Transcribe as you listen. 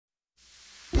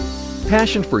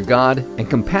passion for God and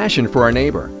compassion for our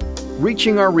neighbor,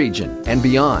 reaching our region and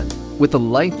beyond with the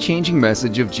life-changing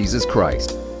message of Jesus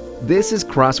Christ. This is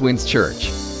Crosswinds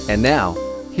Church. And now,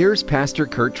 here's Pastor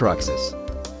Kurt Truxas.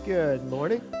 Good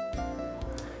morning.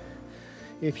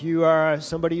 If you are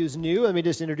somebody who's new, let me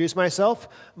just introduce myself.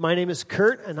 My name is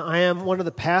Kurt, and I am one of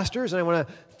the pastors, and I want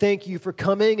to thank you for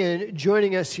coming and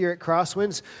joining us here at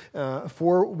Crosswinds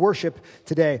for worship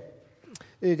today.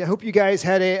 I hope you guys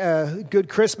had a good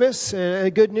Christmas and a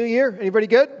good New Year. Anybody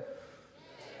good?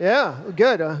 Yeah,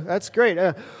 good. That's great.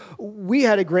 We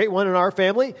had a great one in our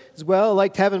family as well. I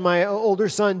liked having my older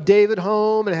son David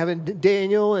home and having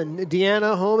Daniel and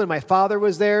Deanna home, and my father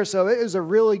was there, so it was a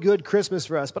really good Christmas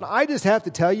for us. But I just have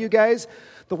to tell you guys,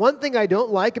 the one thing I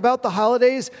don't like about the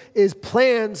holidays is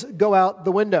plans go out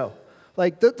the window.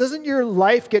 Like, doesn't your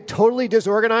life get totally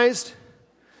disorganized?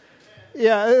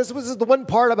 Yeah, this is the one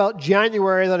part about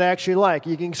January that I actually like.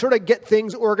 You can sort of get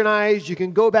things organized. You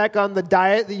can go back on the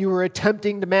diet that you were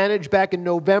attempting to manage back in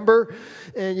November,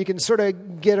 and you can sort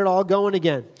of get it all going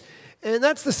again. And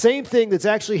that's the same thing that's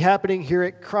actually happening here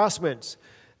at Crosswinds,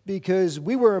 because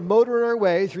we were motoring our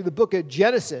way through the book of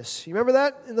Genesis. You remember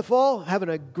that in the fall? Having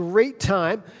a great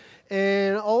time.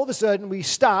 And all of a sudden, we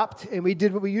stopped, and we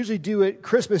did what we usually do at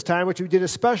Christmas time, which we did a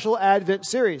special Advent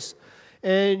series.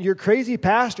 And your crazy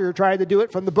pastor tried to do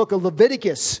it from the book of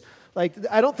Leviticus. Like,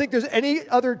 I don't think there's any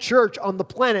other church on the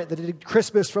planet that did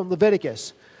Christmas from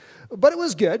Leviticus. But it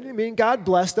was good. I mean, God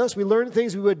blessed us. We learned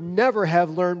things we would never have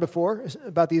learned before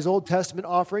about these Old Testament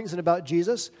offerings and about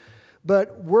Jesus.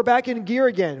 But we're back in gear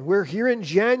again. We're here in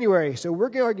January. So we're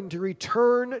going to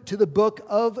return to the book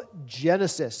of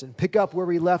Genesis and pick up where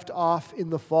we left off in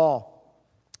the fall.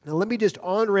 Now, let me just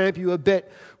on-ramp you a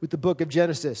bit with the book of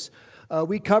Genesis.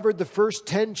 We covered the first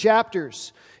 10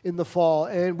 chapters in the fall,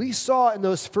 and we saw in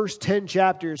those first 10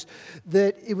 chapters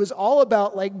that it was all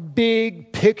about like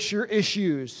big picture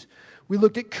issues. We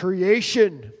looked at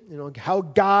creation, how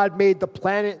God made the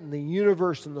planet and the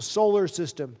universe and the solar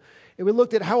system. And we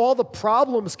looked at how all the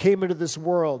problems came into this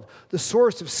world, the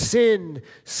source of sin,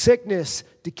 sickness,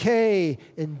 decay,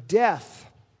 and death.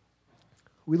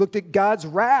 We looked at God's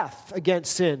wrath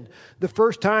against sin. The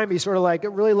first time he sort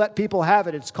of really let people have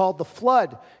it. It's called the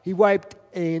flood. He wiped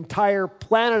an entire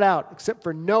planet out except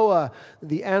for Noah,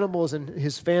 the animals, and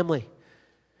his family.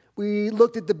 We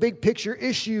looked at the big picture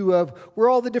issue of where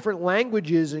all the different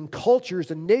languages and cultures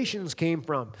and nations came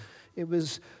from. It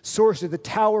was sourced at the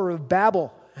Tower of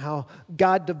Babel, how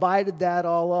God divided that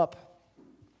all up.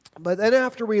 But then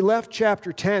after we left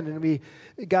chapter 10 and we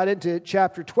got into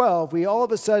chapter 12, we all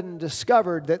of a sudden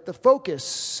discovered that the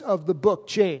focus of the book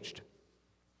changed.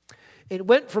 It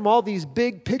went from all these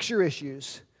big picture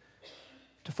issues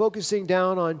to focusing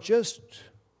down on just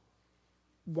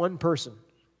one person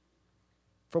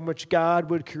from which God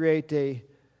would create a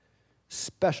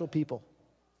special people.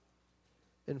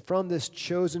 And from this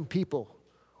chosen people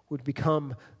would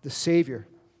become the Savior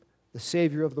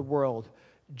of the world,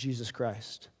 Jesus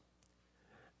Christ.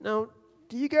 Now,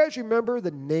 do you guys remember the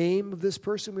name of this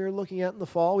person we were looking at in the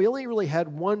fall? We only really had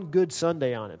one good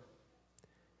Sunday on him.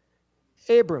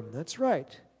 Abram, that's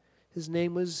right. His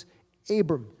name was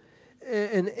Abram.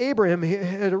 And Abraham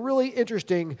had a really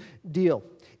interesting deal.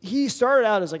 He started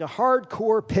out as like a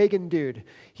hardcore pagan dude.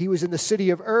 He was in the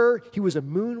city of Ur. He was a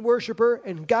moon worshiper.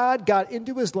 And God got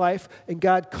into his life, and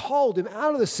God called him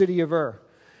out of the city of Ur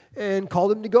and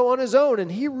called him to go on his own.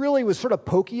 And he really was sort of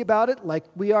pokey about it, like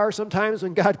we are sometimes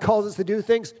when God calls us to do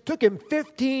things. It took him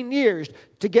 15 years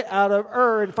to get out of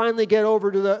Ur and finally get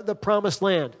over to the promised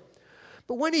land.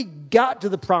 But when he got to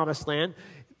the promised land,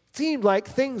 it seemed like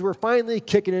things were finally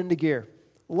kicking into gear.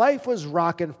 Life was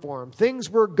rocking for him. Things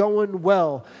were going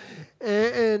well.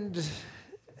 And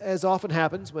as often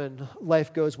happens when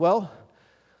life goes well,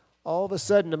 all of a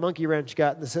sudden a monkey wrench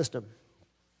got in the system.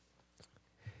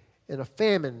 And a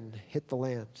famine hit the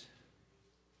land.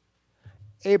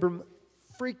 Abram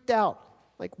freaked out.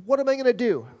 Like, what am I going to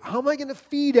do? How am I going to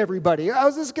feed everybody? How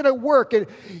is this going to work? And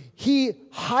he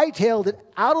hightailed it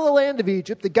out of the land of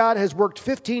Egypt that God has worked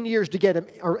 15 years to get him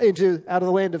out of the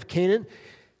land of Canaan.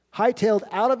 Hightailed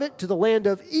out of it to the land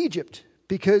of Egypt.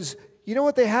 Because you know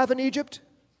what they have in Egypt?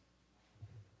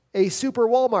 A super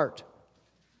Walmart.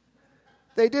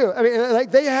 They do. I mean,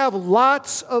 they have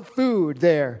lots of food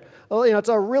there. Well, it's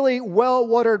a really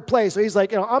well-watered place. So he's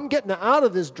like, I'm getting out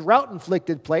of this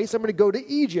drought-inflicted place. I'm going to go to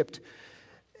Egypt.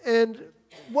 And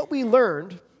what we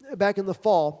learned back in the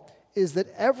fall is that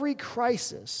every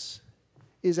crisis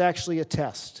is actually a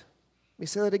test. Let me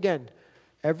say that again.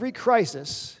 Every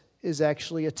crisis is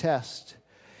actually a test.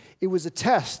 It was a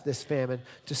test, this famine,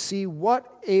 to see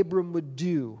what Abram would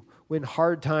do when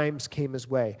hard times came his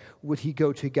way? Would he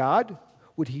go to God?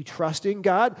 Would he trust in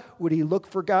God? Would he look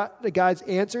for God's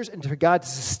answers and for God to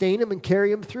sustain him and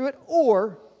carry him through it?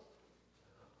 Or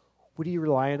would he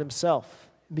rely on himself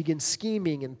and begin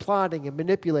scheming and plotting and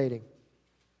manipulating?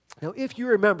 Now, if you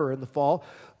remember in the fall,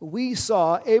 we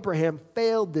saw Abraham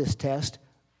failed this test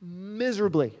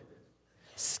miserably.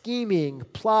 Scheming,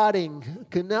 plotting,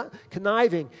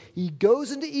 conniving. He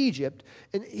goes into Egypt,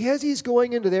 and as he's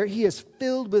going into there, he is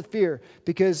filled with fear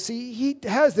because, see, he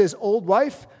has this old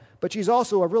wife, but she's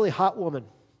also a really hot woman.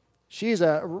 She's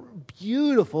a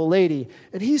beautiful lady,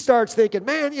 and he starts thinking,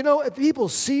 man, if people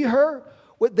see her,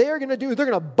 what they're going to do is they're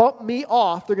going to bump me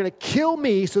off. They're going to kill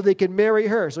me so they can marry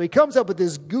her. So he comes up with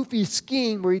this goofy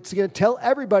scheme where he's going to tell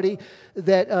everybody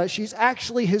that she's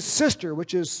actually his sister,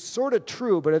 which is sort of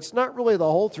true, but it's not really the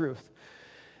whole truth.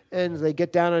 And they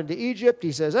get down into Egypt.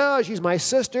 He says, oh, she's my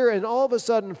sister. And all of a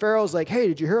sudden, Pharaoh's like, hey,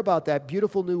 did you hear about that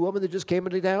beautiful new woman that just came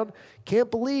into town? Can't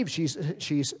believe she's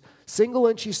single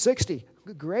and she's 60.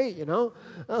 Great,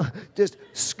 just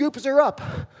scoops her up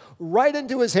right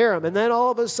into his harem. And then all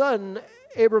of a sudden,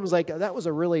 Abram's like, that was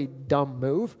a really dumb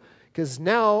move, because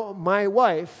now my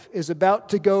wife is about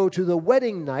to go to the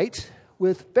wedding night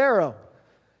with Pharaoh,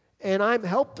 and I'm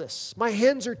helpless. My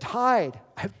hands are tied.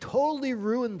 I've totally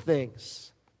ruined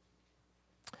things.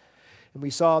 And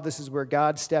we saw this is where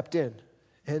God stepped in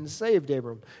and saved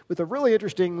Abram with a really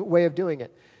interesting way of doing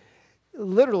it.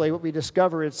 Literally, what we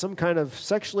discover is some kind of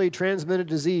sexually transmitted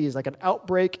disease, like an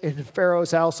outbreak in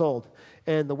Pharaoh's household.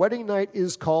 And the wedding night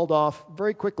is called off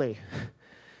very quickly.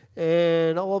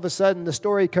 And all of a sudden, the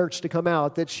story starts to come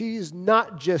out that she's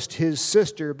not just his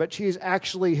sister, but she's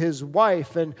actually his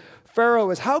wife. And Pharaoh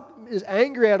is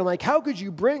angry at him, like, how could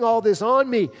you bring all this on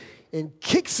me? And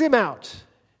kicks him out.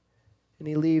 And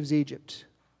he leaves Egypt.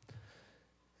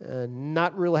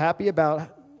 Not real happy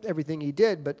about everything he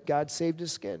did, but God saved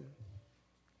his skin.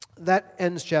 That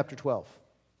ends chapter 12.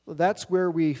 That's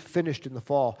where we finished in the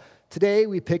fall. Today,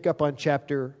 we pick up on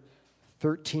chapter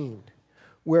 13.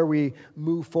 Where we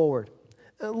move forward.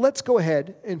 Let's go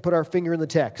ahead and put our finger in the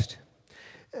text.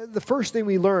 The first thing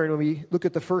we learn when we look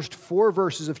at the first 4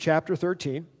 verses of chapter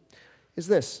 13 is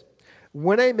this.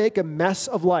 When I make a mess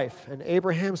of life, and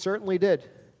Abraham certainly did,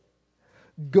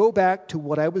 go back to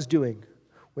what I was doing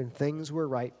when things were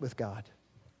right with God.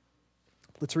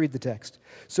 Let's read the text.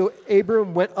 So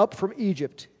Abram went up from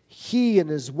Egypt, he and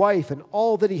his wife and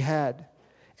all that he had,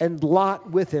 and Lot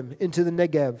with him into the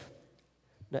Negev.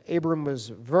 Now, Abram was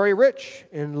very rich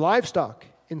in livestock,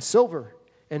 in silver,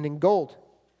 and in gold.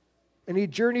 And he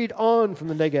journeyed on from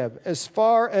the Negev as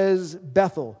far as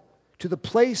Bethel, to the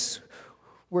place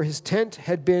where his tent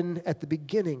had been at the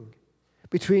beginning,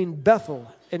 between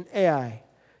Bethel and Ai,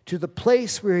 to the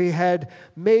place where he had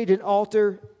made an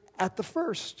altar at the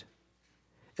first.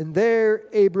 And there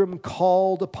Abram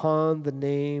called upon the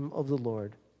name of the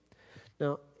Lord.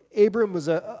 Now, Abram was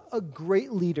a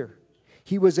great leader.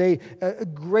 He was a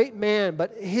great man,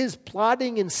 but his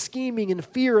plotting and scheming and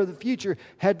fear of the future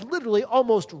had literally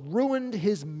almost ruined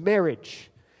his marriage.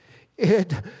 It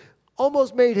had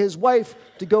almost made his wife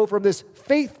to go from this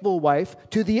faithful wife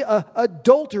to the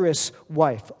adulterous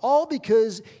wife, all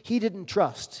because he didn't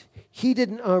trust. He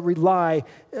didn't rely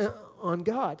on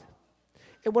God.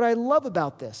 And what I love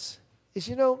about this is,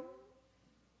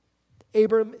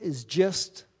 Abram is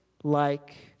just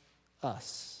like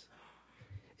us.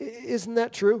 Isn't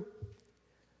that true?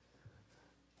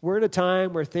 We're in a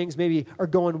time where things maybe are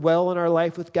going well in our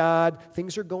life with God,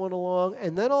 things are going along,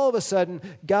 and then all of a sudden,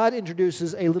 God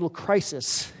introduces a little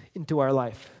crisis into our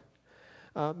life.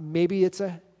 Maybe it's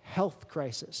a health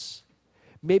crisis.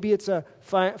 Maybe it's a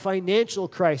financial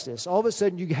crisis. All of a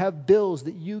sudden, you have bills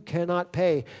that you cannot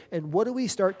pay. And what do we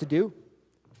start to do?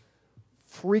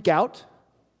 Freak out.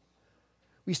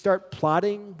 We start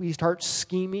plotting, we start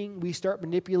scheming, we start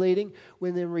manipulating,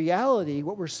 when in reality,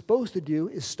 what we're supposed to do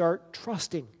is start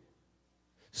trusting.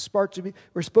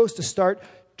 We're supposed to start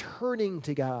turning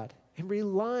to God and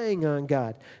relying on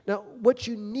God. Now, what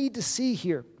you need to see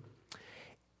here,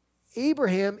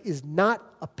 Abraham is not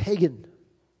a pagan.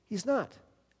 He's not.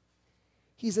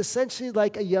 He's essentially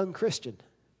like a young Christian.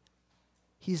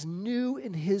 He's new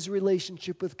in his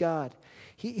relationship with God.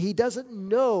 He doesn't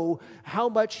know how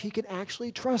much he can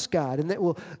actually trust God, and that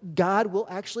God will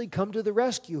actually come to the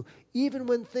rescue, even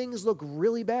when things look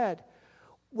really bad.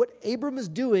 What Abram is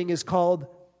doing is called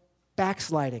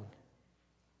backsliding.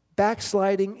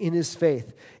 Backsliding in his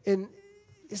faith. And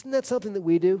isn't that something that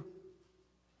we do?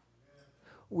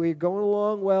 We're going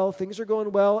along well, things are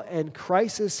going well, and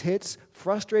crisis hits,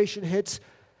 frustration hits,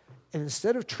 and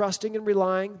instead of trusting and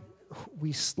relying,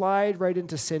 we slide right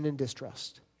into sin and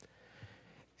distrust.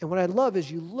 And what I love is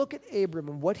you look at Abram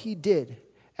and what he did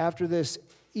after this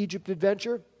Egypt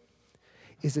adventure,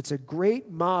 is it's a great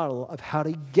model of how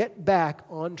to get back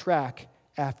on track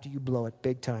after you blow it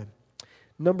big time.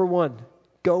 Number one,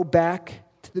 go back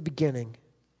to the beginning.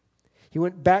 He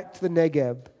went back to the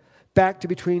Negev, back to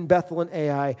between Bethel and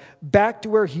Ai, back to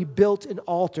where he built an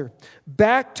altar,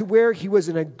 back to where he was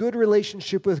in a good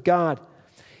relationship with God.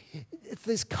 It's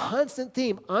this constant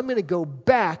theme. I'm going to go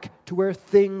back to where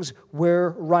things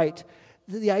were right.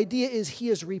 The idea is he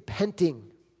is repenting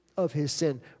of his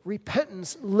sin.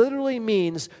 Repentance literally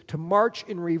means to march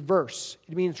in reverse.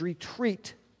 It means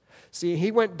retreat. See,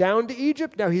 he went down to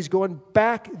Egypt. Now he's going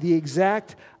back the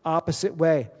exact opposite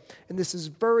way. And this is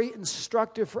very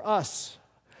instructive for us.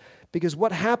 Because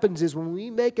what happens is when we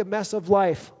make a mess of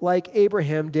life like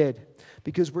Abraham did,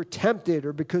 because we're tempted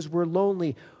or because we're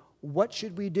lonely, what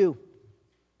should we do?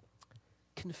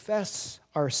 Confess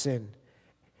our sin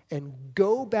and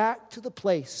go back to the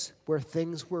place where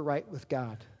things were right with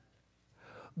God.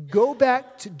 Go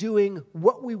back to doing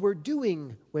what we were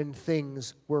doing when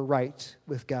things were right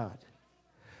with God.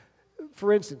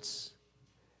 For instance,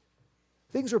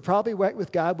 things were probably right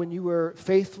with God when you were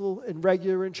faithful and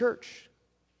regular in church.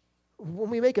 When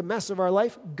we make a mess of our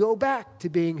life, go back to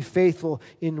being faithful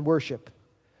in worship.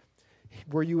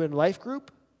 Were you in life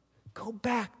group? Go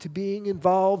back to being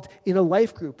involved in a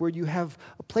life group where you have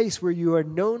a place where you are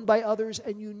known by others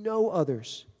and you know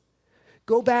others.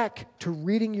 Go back to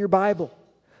reading your Bible.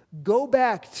 Go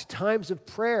back to times of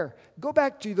prayer. Go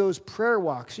back to those prayer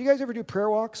walks. You guys ever do prayer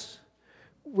walks?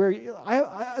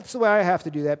 That's the way I have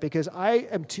to do that because I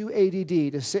am too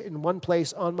ADD to sit in one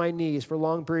place on my knees for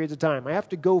long periods of time. I have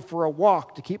to go for a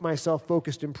walk to keep myself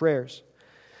focused in prayers.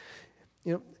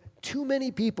 Too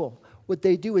many people, what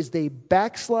they do is they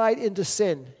backslide into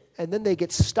sin and then they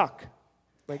get stuck.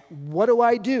 Like, what do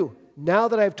I do now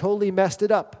that I've totally messed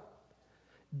it up?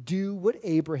 Do what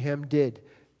Abraham did.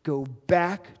 Go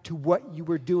back to what you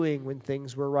were doing when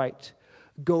things were right.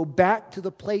 Go back to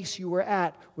the place you were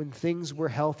at when things were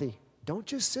healthy. Don't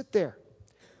just sit there.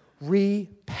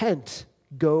 Repent.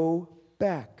 Go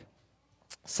back.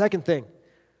 Second thing,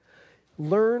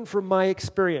 learn from my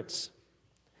experience.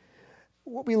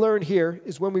 What we learn here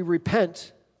is when we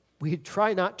repent, we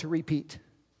try not to repeat.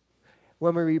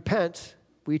 When we repent,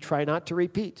 we try not to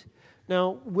repeat.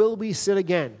 Now, will we sin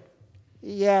again?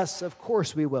 Yes, of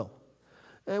course we will.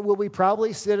 And will we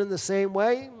probably sin in the same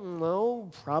way? No,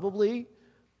 probably.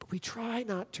 But we try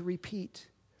not to repeat.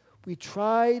 We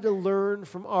try to learn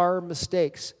from our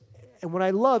mistakes. And what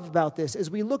I love about this is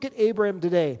we look at Abraham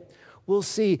today, we'll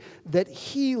see that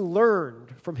he learned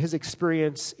from his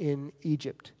experience in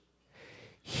Egypt.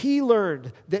 He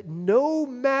learned that no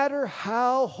matter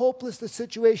how hopeless the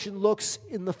situation looks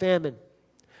in the famine,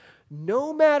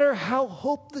 no matter how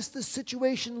hopeless the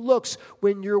situation looks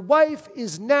when your wife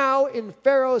is now in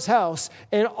Pharaoh's house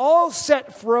and all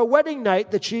set for a wedding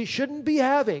night that she shouldn't be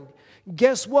having,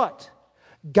 guess what?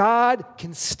 God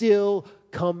can still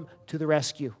come to the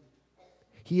rescue.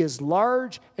 He is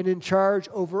large and in charge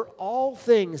over all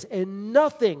things, and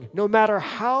nothing, no matter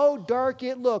how dark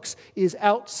it looks, is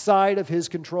outside of his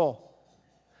control.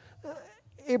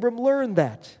 Abram learned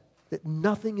that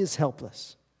nothing is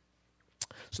helpless.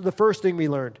 So the first thing we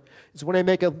learned is when I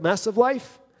make a mess of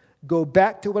life, go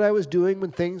back to what I was doing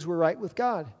when things were right with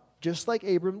God, just like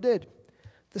Abram did.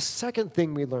 The second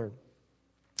thing we learned,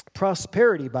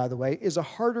 prosperity, by the way, is a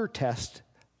harder test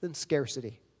than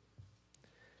scarcity.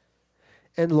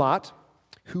 And Lot,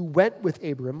 who went with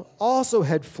Abram, also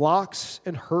had flocks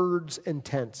and herds and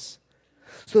tents,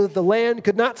 so that the land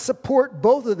could not support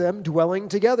both of them dwelling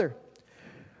together.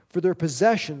 For their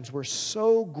possessions were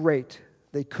so great,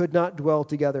 they could not dwell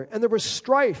together. And there was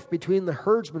strife between the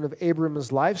herdsmen of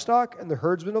Abram's livestock and the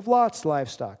herdsmen of Lot's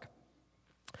livestock.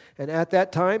 And at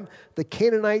that time, the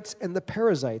Canaanites and the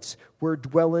Perizzites were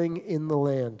dwelling in the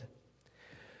land.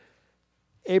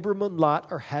 Abram and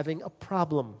Lot are having a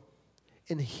problem.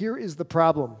 And here is the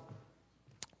problem.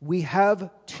 We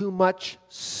have too much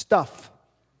stuff.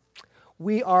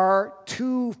 We are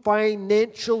too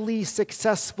financially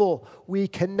successful. We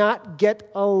cannot get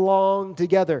along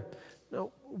together.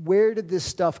 Now, where did this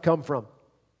stuff come from?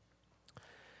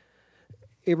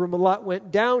 Abram and Lot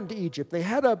went down to Egypt. They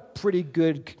had a pretty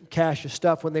good cache of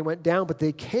stuff when they went down, but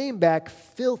they came back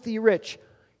filthy rich.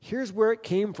 Here's where it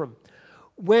came from.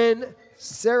 When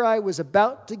Sarai was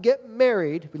about to get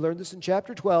married, we learned this in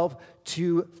chapter 12,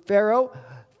 to Pharaoh,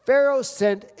 Pharaoh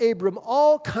sent Abram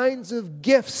all kinds of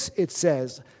gifts, it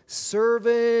says,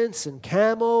 servants and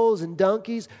camels and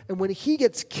donkeys. And when he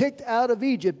gets kicked out of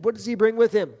Egypt, what does he bring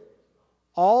with him?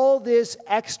 All this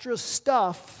extra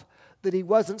stuff that he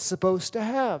wasn't supposed to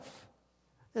have.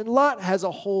 And Lot has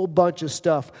a whole bunch of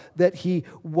stuff that he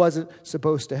wasn't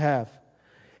supposed to have.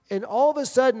 And all of a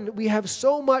sudden, we have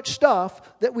so much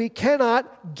stuff that we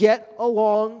cannot get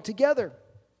along together.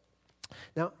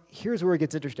 Now, here's where it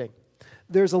gets interesting.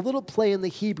 There's a little play in the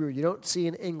Hebrew you don't see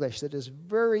in English that is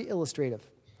very illustrative.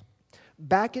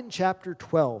 Back in chapter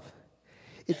 12,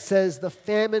 it says the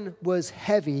famine was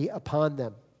heavy upon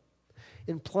them,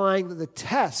 implying that the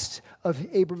test of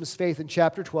Abram's faith in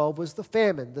chapter 12 was the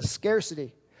famine, the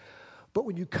scarcity. But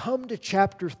when you come to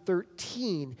chapter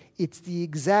 13, it's the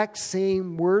exact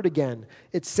same word again.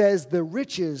 It says the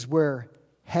riches were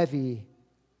heavy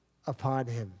upon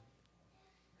him.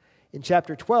 In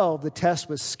chapter 12, the test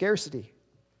was scarcity.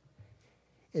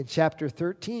 In chapter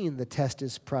 13, the test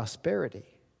is prosperity.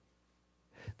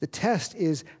 The test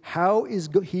is, how is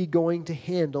he going to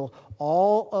handle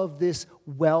all of this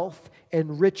wealth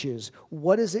and riches?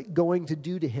 What is it going to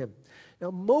do to him?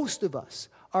 Now, most of us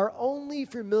are only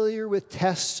familiar with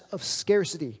tests of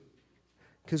scarcity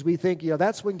because we think,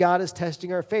 that's when God is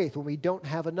testing our faith, when we don't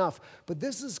have enough. But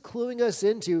this is cluing us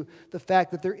into the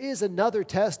fact that there is another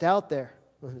test out there.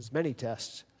 Well, there's many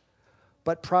tests.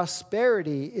 But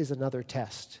prosperity is another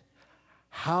test.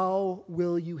 How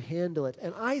will you handle it?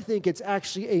 And I think it's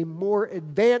actually a more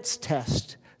advanced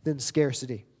test than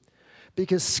scarcity.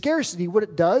 Because scarcity, what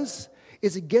it does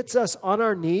is it gets us on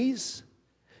our knees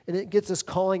and it gets us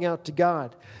calling out to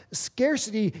God.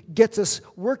 Scarcity gets us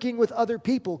working with other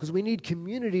people because we need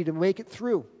community to make it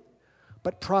through.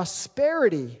 But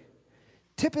prosperity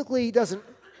typically doesn't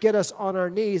get us on our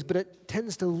knees, but it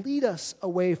tends to lead us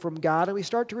away from God and we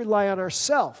start to rely on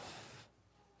ourselves.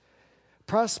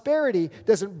 Prosperity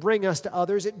doesn't bring us to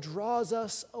others, it draws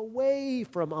us away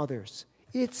from others.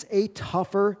 It's a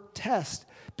tougher test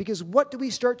because what do we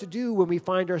start to do when we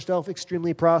find ourselves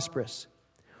extremely prosperous?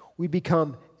 We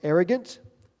become arrogant,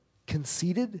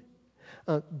 conceited,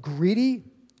 greedy.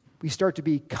 We start to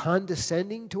be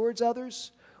condescending towards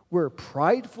others. We're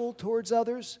prideful towards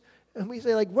others. And we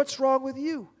say, what's wrong with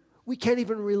you? We can't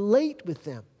even relate with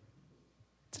them.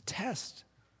 It's a test.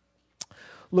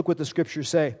 Look what the scriptures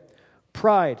say.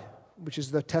 Pride, which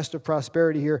is the test of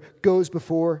prosperity here, goes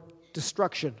before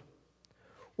destruction.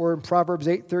 Or in Proverbs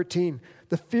 8:13,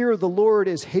 the fear of the Lord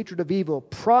is hatred of evil,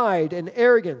 pride and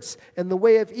arrogance, and the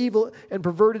way of evil and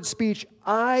perverted speech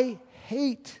I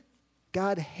hate.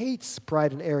 God hates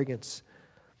pride and arrogance.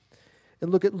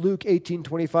 And look at Luke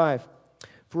 18:25.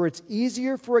 For it's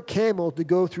easier for a camel to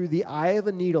go through the eye of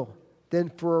a needle than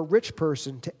for a rich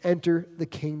person to enter the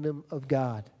kingdom of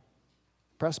God.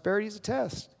 Prosperity is a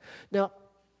test. Now,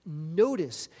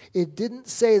 notice, it didn't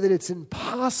say that it's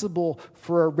impossible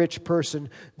for a rich person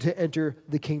to enter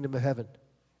the kingdom of heaven.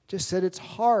 It just said it's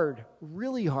hard,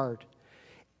 really hard.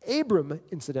 Abram,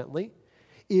 incidentally,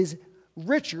 is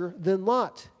richer than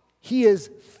Lot. He is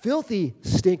filthy,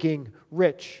 stinking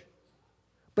rich.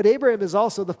 But Abraham is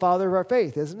also the father of our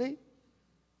faith, isn't he?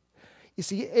 You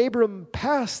see, Abram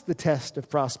passed the test of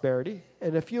prosperity.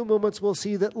 In a few moments, we'll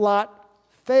see that Lot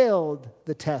failed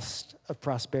the test of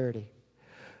prosperity.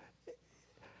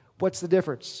 What's the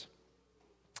difference?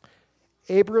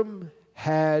 Abram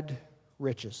had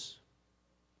riches.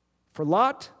 For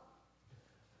Lot,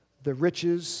 the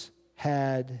riches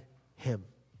had him.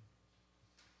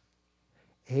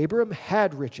 Abram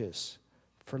had riches.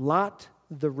 For Lot,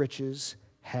 the riches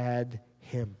had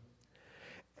him.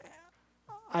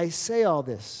 I say all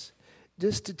this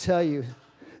just to tell you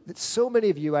that so many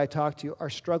of you I talk to are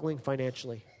struggling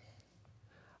financially.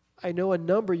 I know a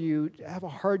number of you have a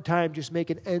hard time just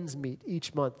making ends meet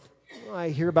each month. I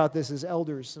hear about this as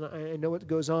elders, and I know what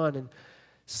goes on. And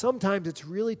sometimes it's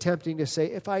really tempting to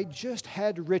say, if I just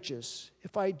had riches,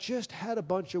 if I just had a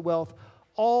bunch of wealth,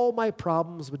 all my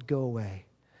problems would go away.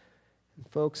 And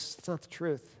folks, it's not the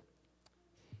truth.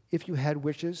 If you had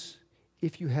riches,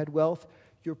 if you had wealth,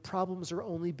 your problems are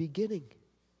only beginning.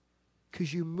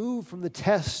 Because you move from the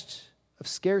test of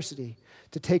scarcity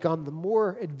to take on the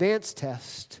more advanced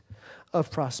test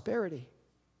of prosperity.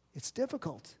 It's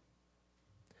difficult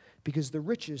because the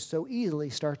riches so easily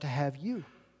start to have you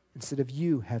instead of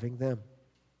you having them.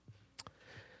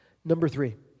 Number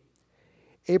 3,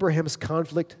 Abraham's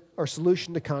conflict or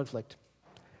solution to conflict,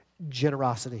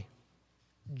 generosity.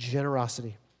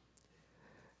 Generosity.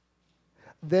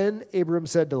 Then Abram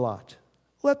said to Lot,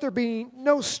 "Let there be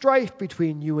no strife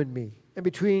between you and me, and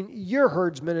between your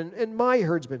herdsmen and my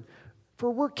herdsmen,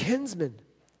 for we're kinsmen.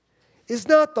 Is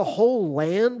not the whole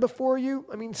land before you?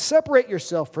 Separate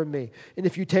yourself from me. And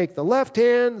if you take the left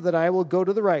hand, then I will go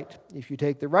to the right. If you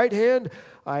take the right hand,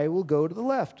 I will go to the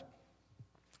left."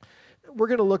 we're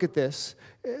going to look at this,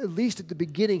 at least at the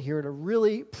beginning here, in a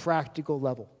really practical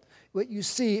level. What you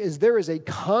see is there is a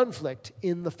conflict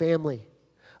in the family,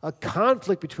 a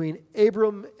conflict between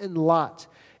Abram and Lot.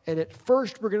 And at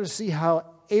first, we're going to see how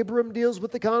Abram deals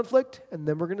with the conflict, and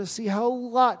then we're going to see how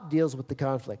Lot deals with the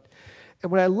conflict.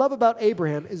 And what I love about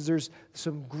Abraham is there's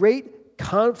some great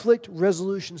conflict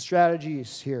resolution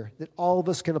strategies here that all of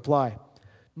us can apply.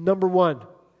 Number one,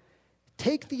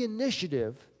 take the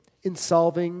initiative in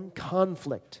solving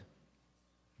conflict.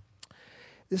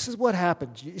 This is what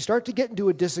happens. You start to get into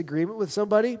a disagreement with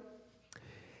somebody,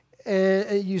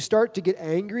 and you start to get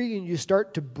angry, and you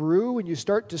start to brew, and you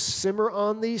start to simmer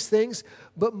on these things.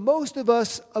 But most of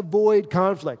us avoid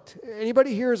conflict.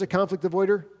 Anybody here is a conflict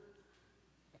avoider?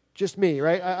 Just me,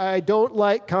 right? I don't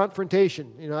like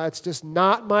confrontation. It's just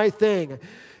not my thing.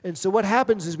 And so what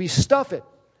happens is we stuff it,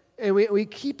 and we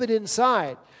keep it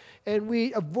inside. And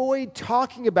we avoid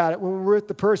talking about it when we're with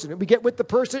the person. And we get with the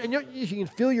person, and you can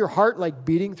feel your heart like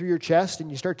beating through your chest, and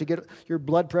you start to get, your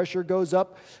blood pressure goes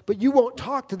up, but you won't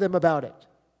talk to them about it.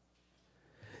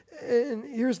 And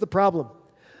here's the problem.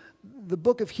 The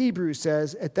book of Hebrews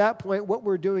says, at that point, what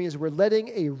we're doing is we're letting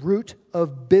a root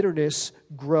of bitterness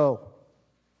grow.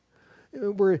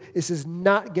 This is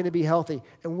not going to be healthy.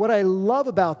 And what I love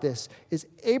about this is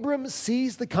Abram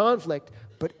sees the conflict,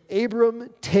 but Abram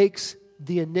takes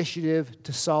the initiative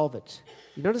to solve it.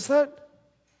 You notice that?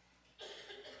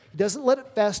 He doesn't let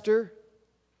it fester.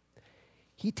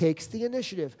 He takes the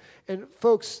initiative. And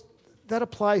folks, that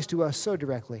applies to us so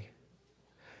directly.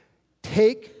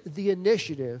 Take the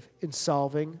initiative in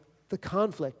solving the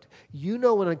conflict. You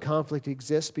know when a conflict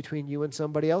exists between you and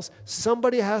somebody else,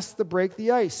 somebody has to break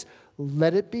the ice.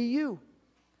 Let it be you.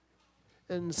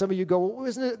 And some of you go, well,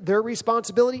 isn't it their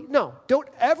responsibility? No, don't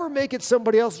ever make it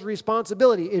somebody else's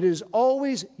responsibility. It is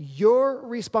always your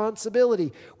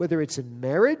responsibility, whether it's in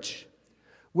marriage,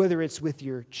 whether it's with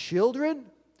your children,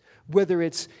 whether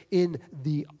it's in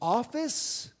the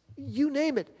office, you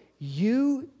name it.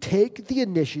 You take the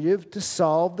initiative to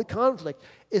solve the conflict,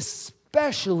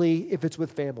 especially if it's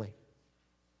with family.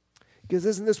 Because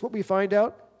isn't this what we find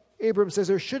out? Abram says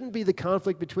there shouldn't be the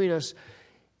conflict between us,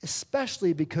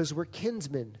 especially because we're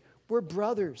kinsmen, we're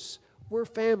brothers, we're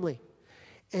family.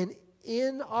 And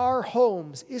in our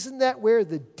homes, isn't that where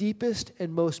the deepest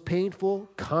and most painful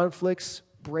conflicts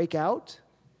break out?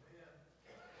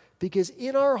 Because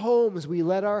in our homes, we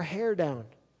let our hair down.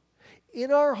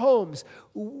 In our homes,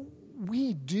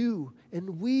 we do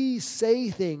and we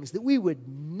say things that we would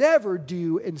never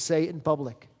do and say in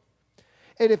public.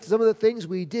 And if some of the things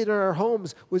we did in our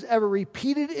homes was ever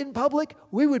repeated in public,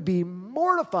 we would be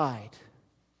mortified.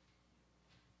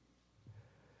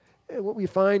 And what we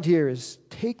find here is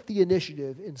take the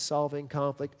initiative in solving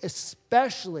conflict,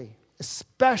 especially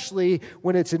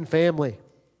when it's in family.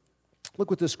 Look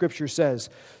what the scripture says,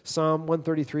 Psalm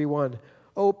 133:1.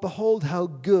 Oh, behold how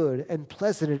good and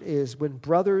pleasant it is when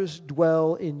brothers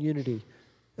dwell in unity.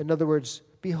 In other words,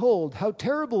 behold how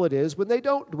terrible it is when they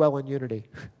don't dwell in unity.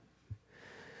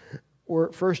 Or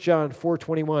 1 John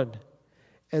 4:21,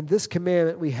 and this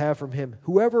commandment we have from him,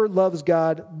 whoever loves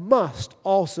God must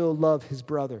also love his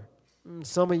brother. And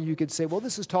some of you could say, well,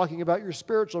 this is talking about your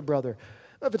spiritual brother.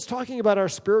 If it's talking about our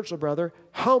spiritual brother,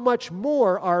 how much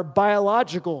more our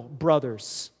biological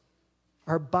brothers,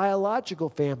 our biological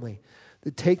family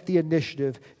that take the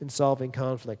initiative in solving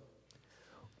conflict.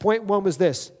 Point one was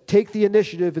this, take the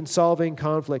initiative in solving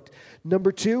conflict.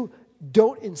 Number two,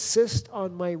 don't insist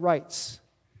on my rights.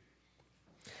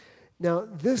 Now,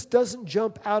 this doesn't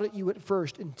jump out at you at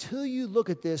first until you look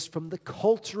at this from the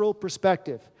cultural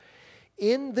perspective.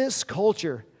 In this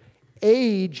culture,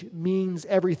 age means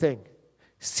everything.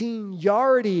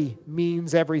 Seniority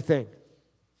means everything.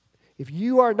 If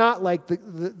you are not like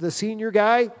the senior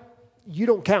guy, you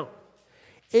don't count.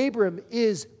 Abram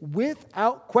is,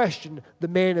 without question, the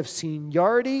man of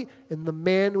seniority and the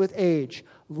man with age.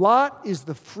 Lot is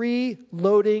the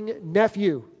free-loading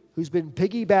nephew who's been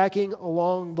piggybacking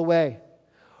along the way.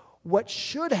 What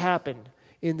should happen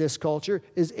in this culture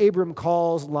is Abram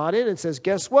calls Lot in and says,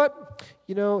 guess what?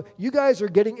 You guys are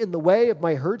getting in the way of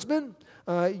my herdsmen.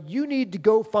 You need to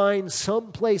go find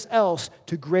someplace else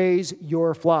to graze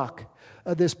your flock.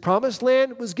 This promised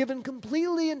land was given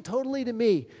completely and totally to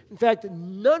me. In fact,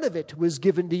 none of it was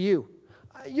given to you.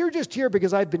 You're just here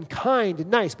because I've been kind and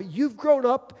nice, but you've grown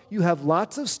up, you have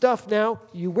lots of stuff now,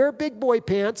 you wear big boy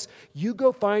pants, you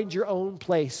go find your own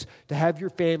place to have your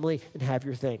family and have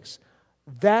your things.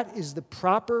 That is the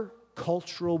proper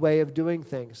cultural way of doing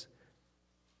things.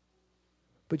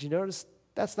 But you notice,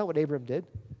 that's not what Abram did.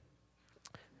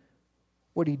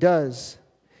 What he does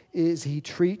is he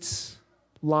treats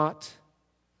Lot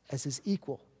as his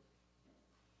equal.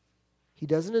 He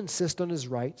doesn't insist on his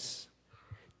rights,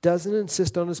 doesn't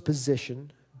insist on his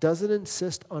position, doesn't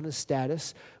insist on his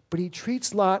status, but he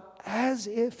treats Lot as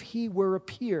if he were a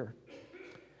peer.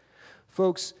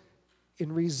 Folks,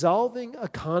 in resolving a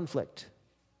conflict,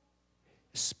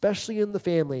 especially in the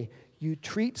family, you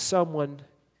treat someone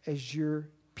as your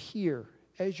peer,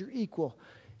 as your equal.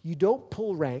 You don't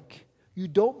pull rank, you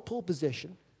don't pull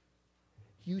position.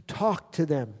 You talk to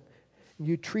them.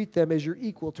 You treat them as your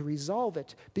equal to resolve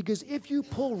it. Because if you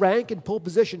pull rank and pull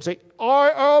position, say,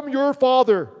 I am your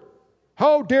father.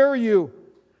 How dare you?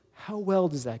 How well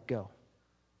does that go?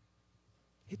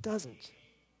 It doesn't.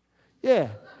 Yeah.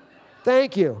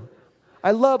 Thank you.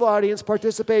 I love audience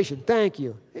participation. Thank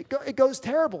you. It goes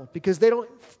terrible because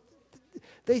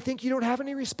they think you don't have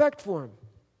any respect for them.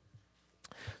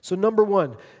 So number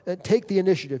one, take the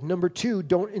initiative. Number two,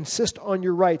 don't insist on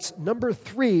your rights. Number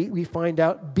three, we find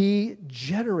out, be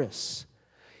generous.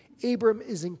 Abram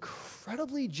is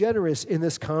incredibly generous in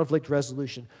this conflict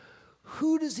resolution.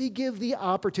 Who does he give the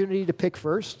opportunity to pick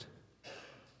first?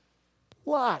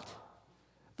 Lot.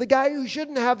 The guy who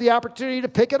shouldn't have the opportunity to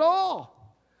pick at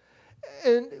all.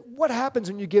 And what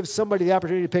happens when you give somebody the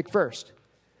opportunity to pick first?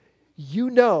 You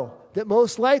know that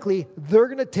most likely they're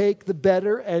going to take the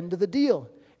better end of the deal.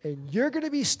 And you're going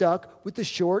to be stuck with the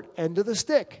short end of the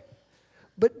stick.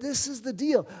 But this is the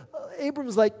deal.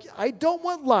 Abram's like, I don't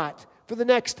want Lot for the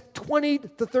next 20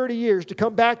 to 30 years to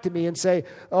come back to me and say,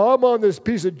 oh, I'm on this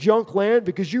piece of junk land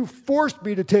because you forced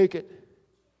me to take it.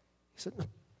 He said,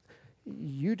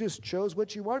 you just chose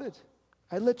what you wanted.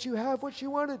 I let you have what you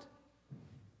wanted.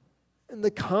 And the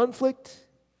conflict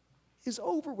is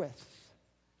over with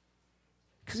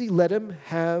because he let him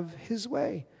have his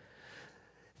way.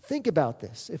 Think about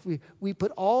this. If we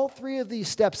put all three of these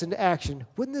steps into action,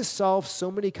 wouldn't this solve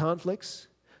so many conflicts?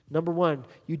 Number one,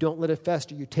 you don't let it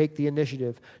fester. You take the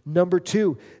initiative. Number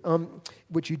two,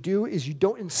 what you do is you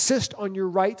don't insist on your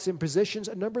rights and positions.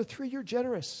 And number three, you're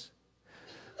generous.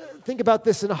 Think about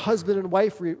this in a husband and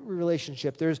wife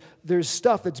relationship. There's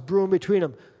stuff that's brewing between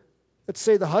them. Let's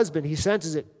say the husband, he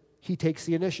senses it. He takes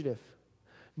the initiative.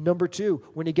 Number two,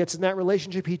 when he gets in that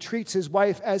relationship, he treats his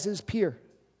wife as his peer.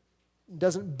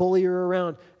 Doesn't bully her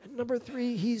around. And number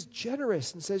three, he's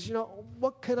generous and says,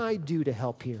 what can I do to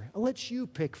help here? I'll let you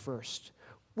pick first.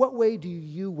 What way do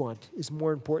you want is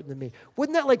more important than me?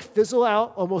 Wouldn't that fizzle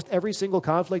out almost every single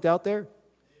conflict out there? Amen.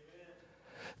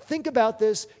 Think about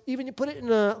this. Even you put it in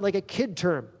a kid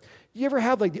term. You ever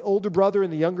have the older brother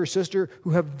and the younger sister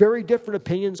who have very different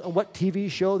opinions on what TV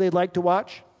show they'd like to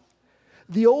watch?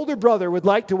 The older brother would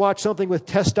like to watch something with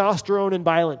testosterone and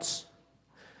violence.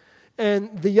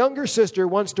 And the younger sister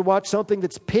wants to watch something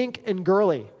that's pink and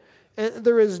girly. And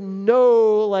there is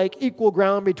no equal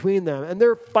ground between them. And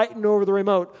they're fighting over the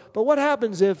remote. But what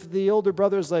happens if the older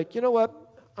brother's like, you know what?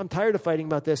 I'm tired of fighting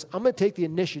about this. I'm going to take the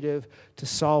initiative to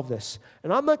solve this.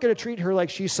 And I'm not going to treat her like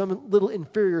she's some little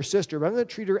inferior sister, but I'm going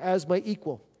to treat her as my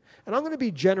equal. And I'm going to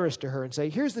be generous to her and say,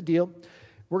 here's the deal.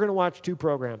 We're going to watch 2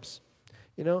 programs.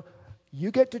 You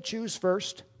get to choose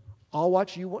first. I'll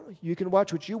watch you. You can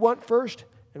watch what you want first.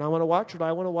 And I want to watch what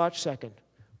I want to watch second.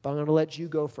 But I'm going to let you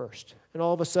go first. And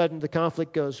all of a sudden, the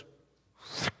conflict goes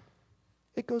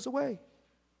away.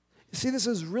 You see, this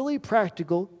is really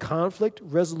practical conflict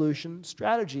resolution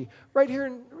strategy right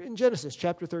here in Genesis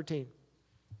chapter 13.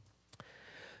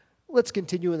 Let's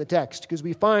continue in the text because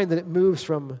we find that it moves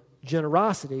from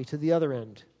generosity to the other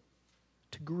end,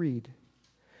 to greed.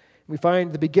 We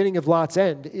find the beginning of Lot's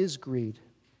end is greed.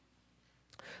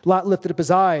 Lot lifted up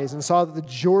his eyes and saw that the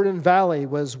Jordan Valley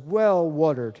was well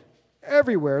watered,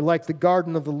 everywhere like the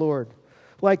garden of the Lord,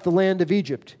 like the land of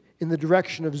Egypt in the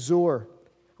direction of Zoar.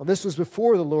 Well, this was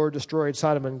before the Lord destroyed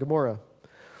Sodom and Gomorrah.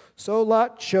 So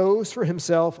Lot chose for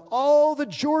himself all the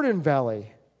Jordan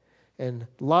Valley, and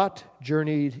Lot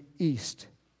journeyed east.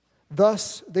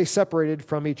 Thus they separated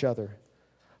from each other.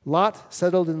 Lot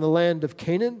settled in the land of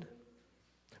Canaan,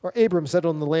 or Abram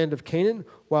settled in the land of Canaan,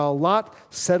 while Lot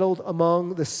settled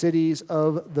among the cities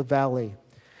of the valley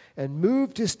and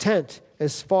moved his tent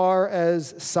as far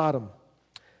as Sodom.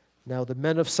 Now the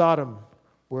men of Sodom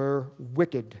were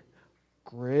wicked,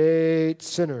 great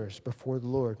sinners before the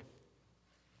Lord.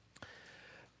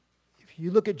 If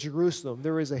you look at Jerusalem,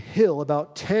 there is a hill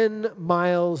about 10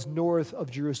 miles north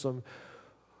of Jerusalem,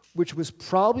 which was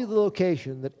probably the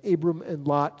location that Abram and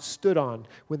Lot stood on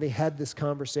when they had this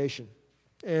conversation.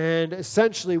 And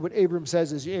essentially what Abram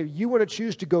says is, you want to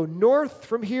choose to go north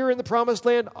from here in the promised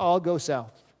land, I'll go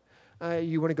south.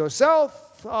 You want to go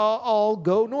south, I'll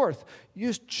go north. You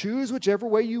just choose whichever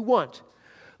way you want.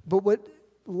 But what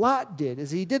Lot did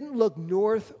is he didn't look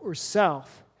north or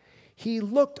south. he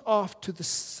looked off to the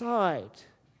side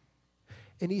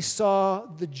and he saw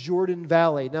the Jordan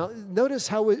Valley. Now, notice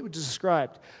how it was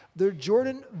described. The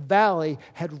Jordan Valley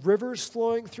had rivers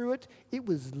flowing through it. It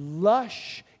was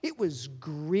lush. It was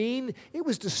green. It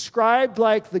was described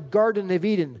like the Garden of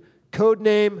Eden, code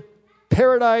name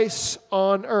Paradise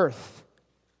on Earth.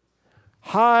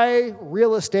 High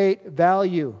real estate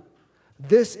value.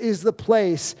 This is the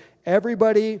place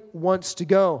everybody wants to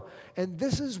go. And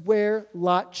this is where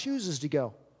Lot chooses to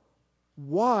go.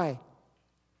 Why?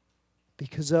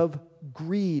 Because of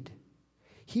greed.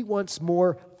 He wants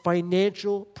more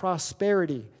financial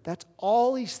prosperity. That's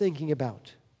all he's thinking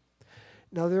about.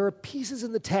 Now, there are pieces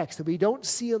in the text that we don't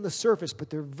see on the surface, but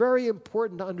they're very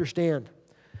important to understand.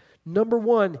 Number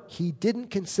one, he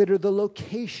didn't consider the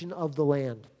location of the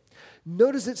land.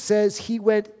 Notice it says he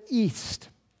went east.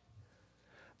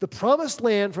 The promised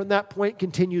land from that point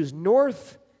continues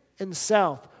north and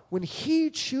south. When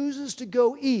he chooses to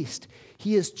go east,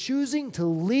 he is choosing to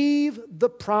leave the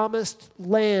promised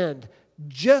land,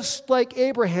 just like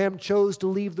Abraham chose to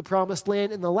leave the promised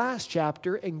land in the last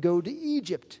chapter and go to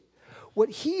Egypt. What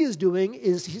he is doing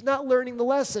is he's not learning the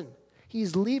lesson.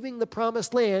 He's leaving the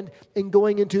promised land and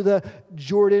going into the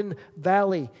Jordan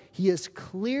Valley. He is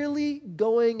clearly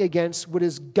going against what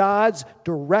is God's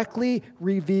directly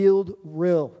revealed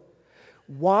will.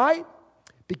 Why?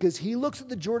 Because he looks at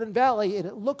the Jordan Valley and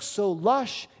it looks so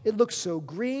lush, it looks so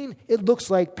green, it looks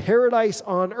like paradise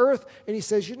on earth, and he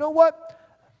says, you know what?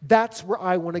 That's where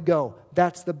I want to go.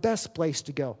 That's the best place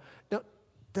to go. Now,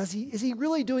 is he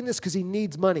really doing this because he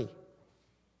needs money?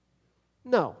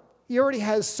 No. He already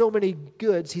has so many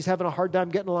goods, he's having a hard time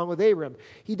getting along with Abram.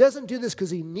 He doesn't do this because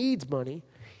he needs money.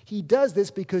 He does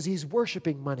this because he's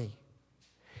worshiping money.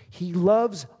 He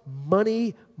loves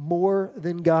money more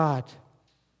than God.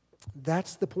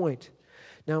 That's the point.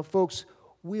 Now, folks,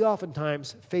 we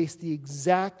oftentimes face the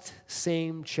exact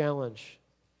same challenge,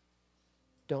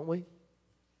 don't we?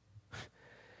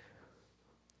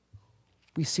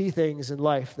 We see things in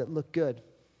life that look good.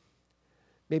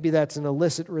 Maybe that's an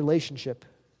illicit relationship.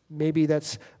 Maybe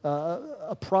that's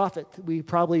a profit that we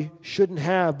probably shouldn't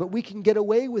have, but we can get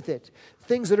away with it.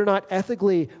 Things that are not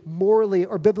ethically, morally,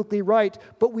 or biblically right,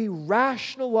 but we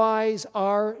rationalize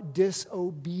our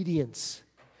disobedience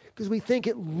because we think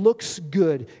it looks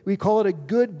good. We call it a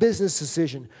good business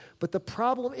decision. But the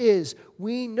problem is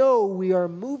we know we are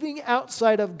moving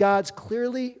outside of God's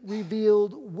clearly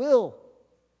revealed will.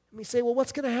 And we say, well,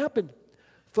 what's going to happen?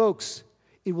 Folks,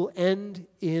 it will end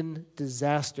in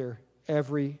disaster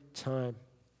every time.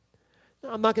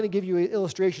 Now, I'm not going to give you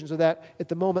illustrations of that at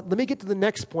the moment. Let me get to the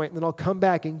next point, and then I'll come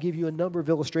back and give you a number of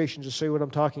illustrations to show you what I'm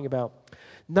talking about.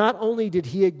 Not only did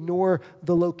he ignore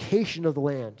the location of the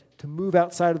land to move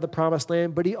outside of the promised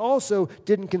land, but he also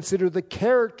didn't consider the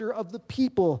character of the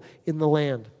people in the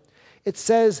land. It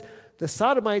says the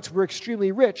Sodomites were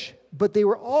extremely rich, but they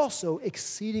were also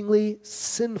exceedingly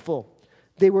sinful.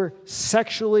 They were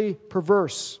sexually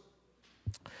perverse.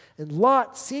 And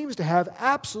Lot seems to have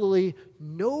absolutely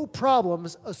no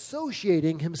problems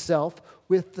associating himself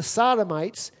with the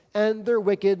Sodomites and their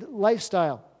wicked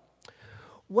lifestyle.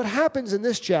 What happens in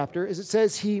this chapter is it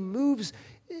says he moves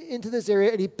into this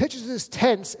area and he pitches his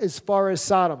tents as far as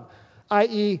Sodom,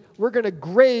 i.e., we're going to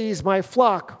graze my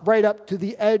flock right up to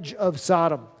the edge of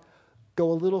Sodom.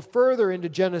 Go a little further into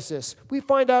Genesis. We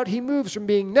find out he moves from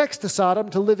being next to Sodom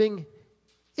to living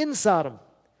in Sodom.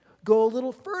 Go a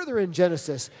little further in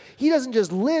Genesis. He doesn't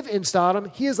just live in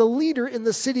Sodom, he is a leader in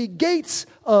the city gates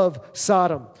of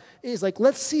Sodom. And he's like,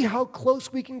 let's see how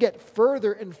close we can get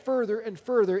further and further and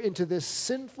further into this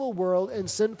sinful world and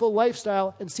sinful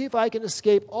lifestyle and see if I can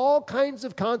escape all kinds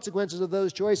of consequences of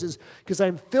those choices because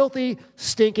I'm filthy,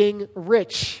 stinking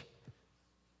rich.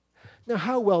 Now,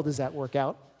 how well does that work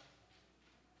out?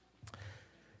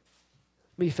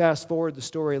 Let me fast forward the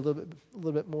story a little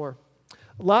bit more.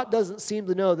 Lot doesn't seem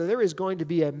to know that there is going to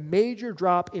be a major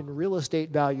drop in real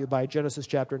estate value by Genesis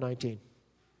chapter 19.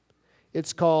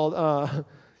 It's called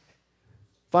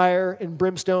fire and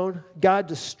brimstone. God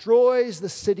destroys the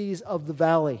cities of the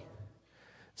valley.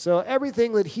 So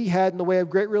everything that he had in the way of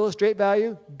great real estate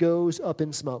value goes up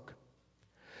in smoke.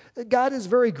 God is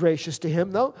very gracious to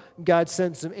him, though. God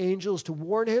sends some angels to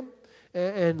warn him,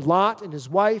 and Lot and his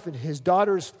wife and his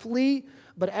daughters flee.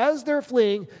 But as they're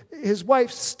fleeing, his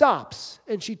wife stops,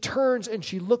 and she turns and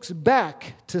she looks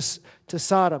back to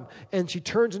Sodom, and she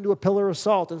turns into a pillar of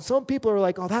salt. And some people are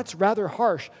like, oh, that's rather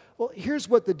harsh. Well, here's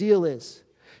what the deal is.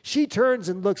 She turns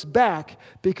and looks back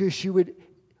because she would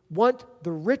want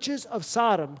the riches of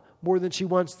Sodom more than she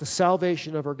wants the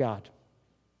salvation of her God.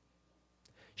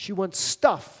 She wants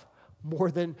stuff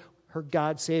more than her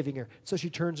God saving her. So she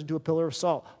turns into a pillar of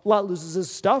salt. Lot loses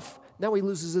his stuff. Now he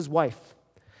loses his wife.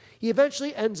 He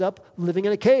eventually ends up living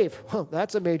in a cave. Well,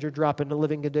 that's a major drop into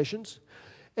living conditions.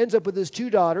 Ends up with his 2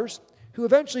 daughters, who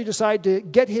eventually decide to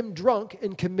get him drunk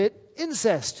and commit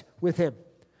incest with him.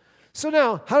 So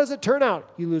now, how does it turn out?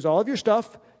 You lose all of your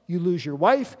stuff, you lose your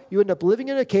wife, you end up living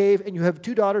in a cave, and you have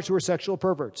 2 daughters who are sexual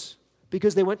perverts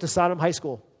because they went to Sodom High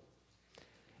School.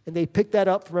 And they picked that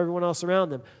up from everyone else around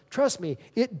them. Trust me,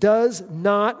 it does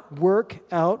not work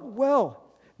out well.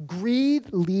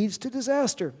 Greed leads to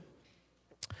disaster.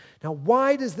 Now,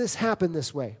 why does this happen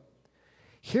this way?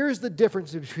 Here's the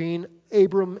difference between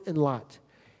Abram and Lot.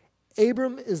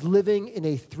 Abram is living in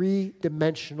a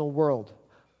 3-dimensional world.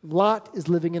 Lot is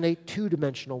living in a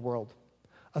 2-dimensional world.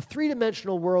 A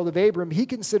 3-dimensional world of Abram, he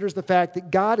considers the fact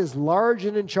that God is large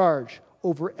and in charge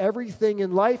over everything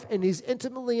in life, and he's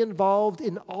intimately involved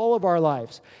in all of our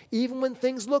lives. Even when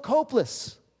things look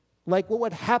hopeless, like what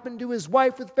would happen to his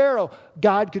wife with Pharaoh,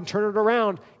 God can turn it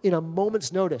around in a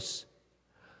moment's notice.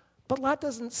 But Lot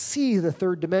doesn't see the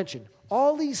 3rd dimension.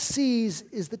 All he sees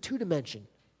is the 2-dimension.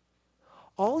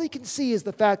 All he can see is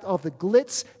the fact of the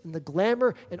glitz and the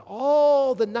glamour and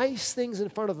all the nice things in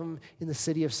front of him in the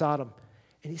city of Sodom.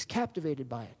 And he's captivated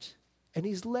by it. And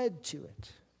he's led to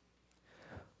it.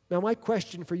 Now, my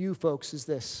question for you folks is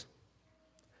this.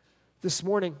 This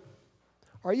morning,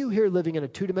 are you here living in a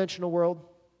 2-dimensional world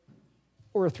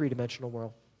or a 3-dimensional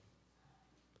world?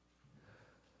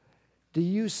 Do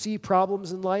you see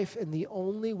problems in life and the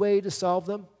only way to solve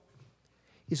them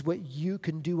is what you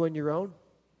can do on your own?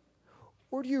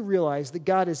 Or do you realize that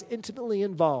God is intimately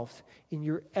involved in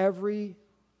your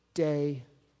everyday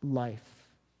life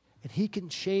and he can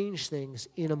change things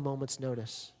in a moment's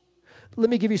notice? Let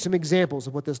me give you some examples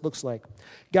of what this looks like.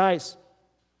 Guys,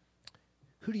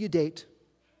 who do you date?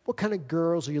 What kind of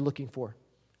girls are you looking for?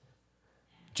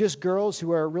 Just girls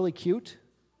who are really cute?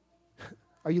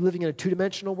 Are you living in a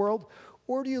 2-dimensional world?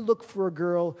 Or do you look for a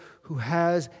girl who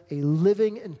has a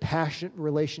living and passionate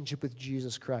relationship with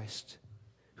Jesus Christ,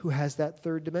 who has that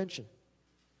 3rd dimension?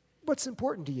 What's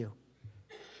important to you?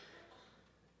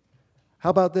 How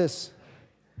about this?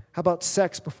 How about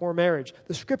sex before marriage?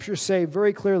 The scriptures say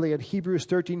very clearly in Hebrews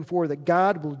 13:4 that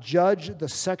God will judge the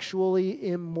sexually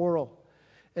immoral.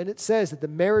 And it says that the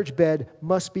marriage bed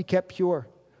must be kept pure.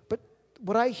 But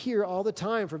what I hear all the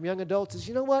time from young adults is,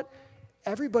 you know what?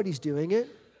 Everybody's doing it.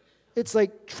 It's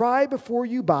like, try before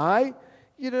you buy.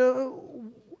 You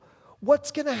know,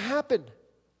 what's going to happen?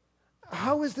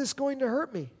 How is this going to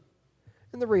hurt me?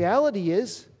 And the reality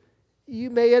is, you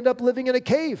may end up living in a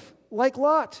cave like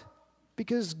Lot,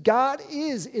 because God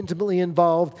is intimately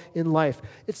involved in life.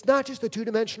 It's not just a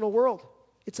 2-dimensional world.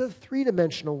 It's a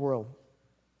 3-dimensional world.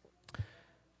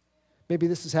 Maybe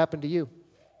this has happened to you.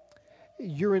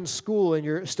 You're in school and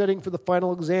you're studying for the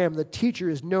final exam. The teacher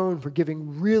is known for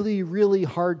giving really, really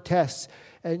hard tests.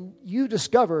 And you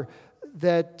discover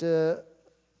that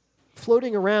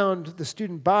floating around the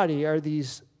student body are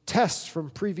these tests from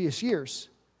previous years.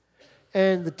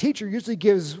 And the teacher usually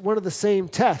gives one of the same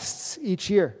tests each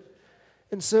year.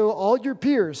 And so all your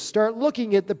peers start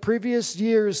looking at the previous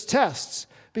year's tests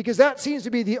because that seems to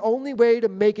be the only way to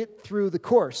make it through the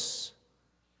course.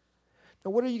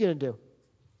 Now, what are you going to do?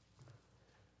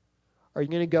 Are you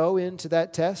going to go into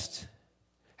that test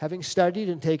having studied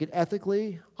and take it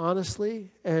ethically,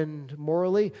 honestly, and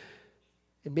morally,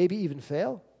 and maybe even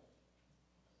fail?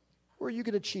 Or are you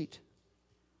going to cheat?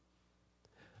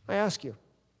 I ask you,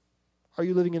 are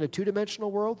you living in a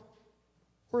 2-dimensional world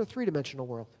or a 3-dimensional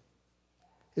world?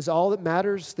 Is all that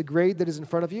matters the grade that is in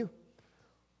front of you?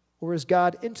 Or is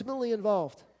God intimately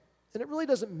involved? And it really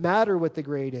doesn't matter what the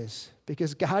grade is,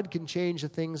 because God can change the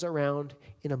things around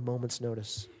in a moment's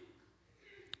notice.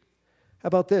 How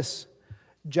about this?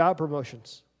 Job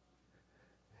promotions.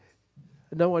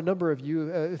 I know a number of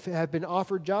you have been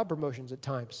offered job promotions at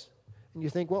times. And you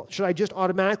think, well, should I just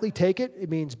automatically take it? It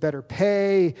means better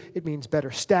pay. It means better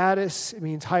status. It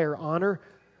means higher honor.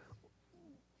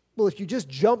 Well, if you just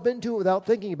jump into it without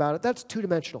thinking about it, that's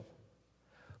 2-dimensional.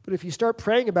 But if you start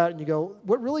praying about it and you go,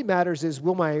 what really matters is,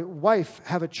 will my wife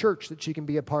have a church that she can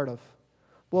be a part of?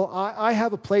 Well, I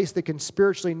have a place that can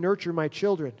spiritually nurture my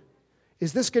children.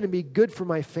 Is this going to be good for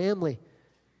my family?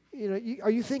 You know,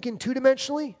 are you thinking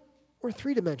 2-dimensionally or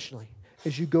 3-dimensionally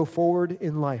as you go forward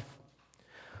in life?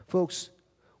 Folks,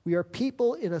 we are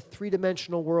people in a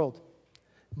 3-dimensional world,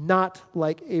 not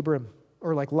like Abram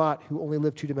or like Lot, who only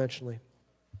lived 2-dimensionally.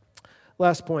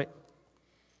 Last point.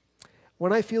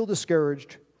 When I feel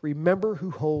discouraged, remember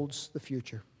who holds the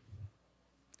future.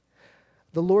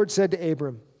 The Lord said to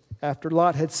Abram, after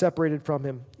Lot had separated from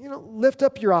him, lift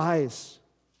up your eyes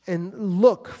and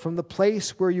look from the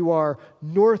place where you are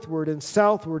northward and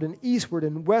southward and eastward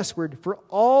and westward. For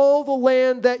all the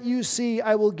land that you see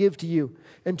I will give to you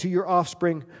and to your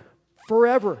offspring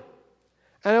forever.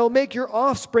 And I will make your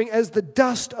offspring as the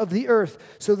dust of the earth,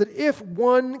 so that if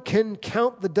one can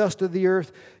count the dust of the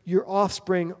earth, your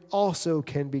offspring also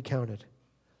can be counted.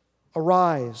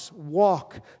 Arise,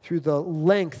 walk through the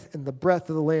length and the breadth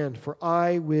of the land, for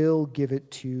I will give it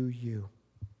to you.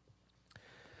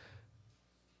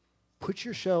 Put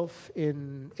yourself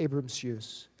in Abram's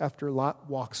shoes after Lot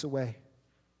walks away.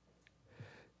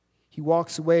 He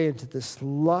walks away into this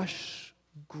lush,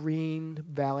 green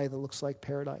valley that looks like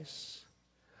paradise.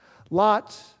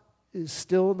 Lot is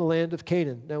still in the land of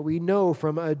Canaan. Now we know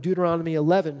from Deuteronomy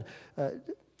 11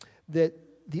 that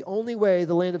the only way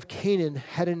the land of Canaan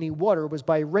had any water was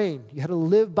by rain. You had to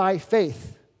live by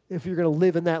faith if you're going to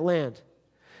live in that land,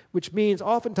 which means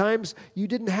oftentimes you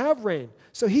didn't have rain.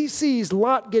 So he sees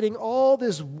Lot getting all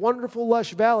this wonderful,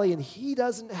 lush valley, and he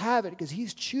doesn't have it because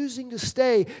he's choosing to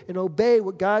stay and obey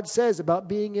what God says about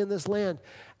being in this land.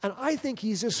 And I think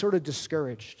he's just sort of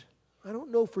discouraged. I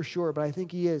don't know for sure, but I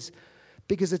think he is.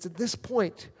 Because it's at this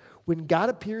point when God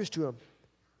appears to him.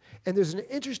 And there's an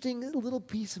interesting little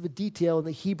piece of a detail in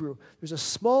the Hebrew. There's a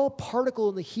small particle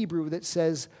in the Hebrew that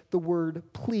says the word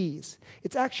please.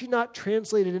 It's actually not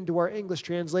translated into our English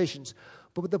translations.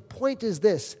 But the point is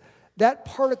this. That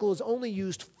particle is only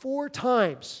used 4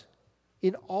 times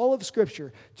in all of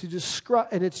Scripture to describe,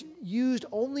 and it's used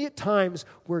only at times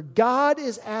where God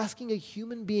is asking a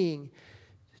human being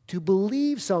to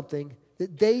believe something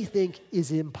that they think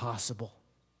is impossible.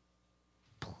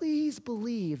 Please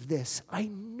believe this. I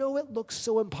know it looks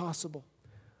so impossible.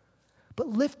 But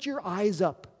lift your eyes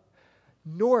up,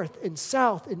 north and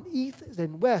south and east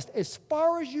and west. As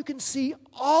far as you can see,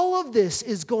 all of this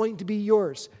is going to be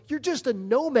yours. You're just a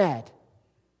nomad,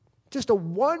 just a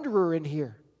wanderer in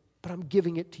here, but I'm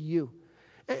giving it to you.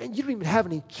 And you don't even have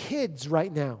any kids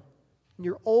right now, and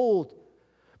you're old,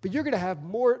 but you're going to have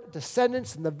more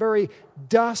descendants than the very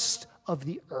dust of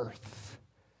the earth.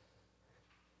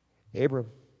 Abram,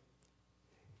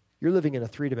 you're living in a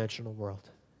 3-dimensional world,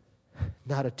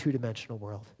 not a 2-dimensional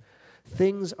world.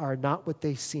 Things are not what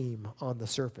they seem on the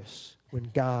surface when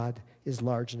God is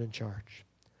large and in charge.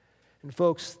 And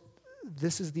folks,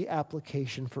 this is the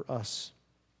application for us.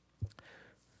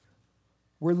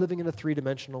 We're living in a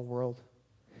 3-dimensional world,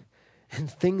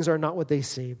 and things are not what they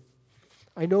seem.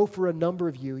 I know for a number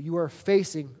of you, you are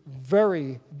facing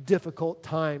very difficult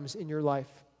times in your life.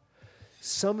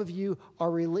 Some of you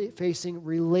are facing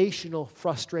relational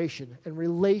frustration and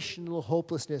relational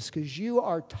hopelessness because you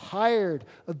are tired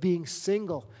of being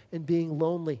single and being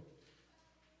lonely,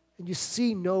 and you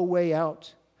see no way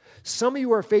out. Some of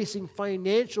you are facing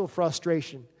financial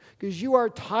frustration because you are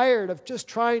tired of just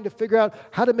trying to figure out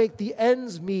how to make the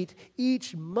ends meet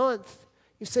each month.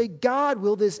 You say, God,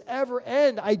 will this ever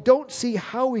end? I don't see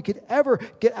how we could ever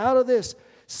get out of this.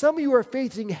 Some of you are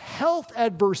facing health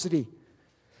adversity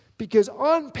because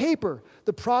on paper,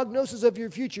 the prognosis of your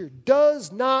future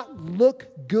does not look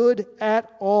good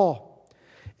at all.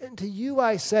 And to you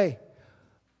I say,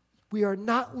 we are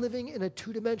not living in a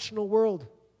 2-dimensional world.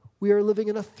 We are living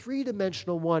in a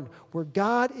 3-dimensional one where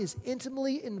God is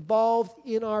intimately involved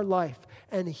in our life.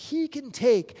 And He can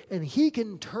take and He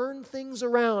can turn things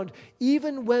around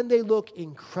even when they look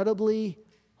incredibly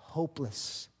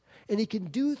hopeless. And He can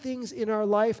do things in our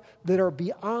life that are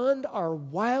beyond our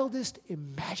wildest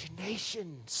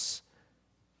imaginations.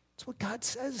 That's what God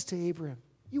says to Abraham.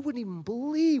 You wouldn't even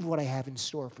believe what I have in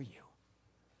store for you.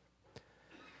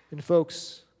 And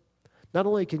folks, not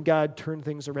only can God turn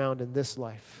things around in this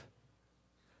life,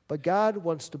 but God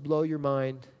wants to blow your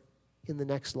mind in the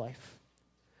next life.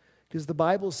 Because the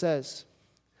Bible says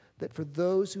that for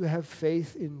those who have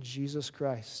faith in Jesus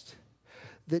Christ,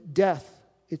 that death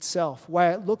itself,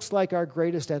 why it looks like our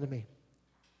greatest enemy,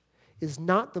 is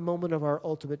not the moment of our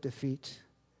ultimate defeat.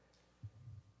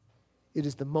 It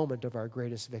is the moment of our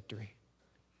greatest victory.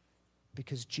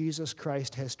 Because Jesus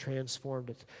Christ has transformed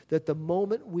it. That the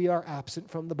moment we are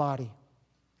absent from the body,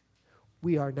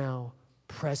 we are now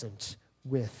present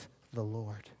with the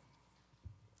Lord.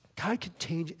 God can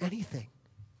change anything.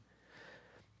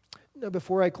 Now,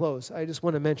 before I close, I just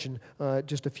want to mention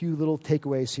just a few little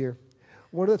takeaways here.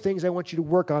 One of the things I want you to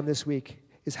work on this week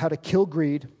is how to kill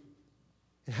greed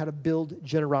and how to build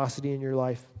generosity in your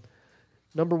life.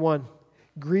 Number 1,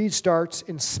 greed starts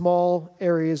in small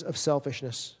areas of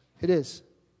selfishness. It is.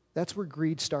 That's where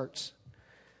greed starts.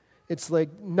 It's like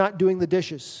not doing the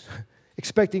dishes,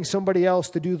 expecting somebody else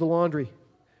to do the laundry.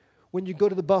 When you go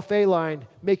to the buffet line,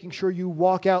 making sure you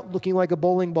walk out looking like a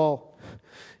bowling ball.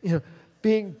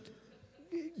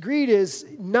 Greed is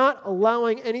not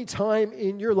allowing any time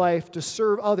in your life to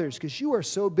serve others because you are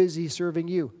so busy serving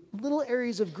you. Little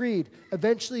areas of greed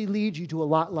eventually lead you to a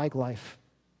lot like life.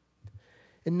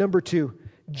 And number 2,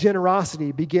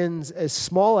 generosity begins as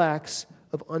small acts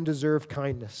of undeserved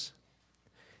kindness.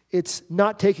 It's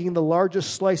not taking the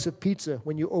largest slice of pizza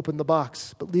when you open the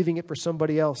box, but leaving it for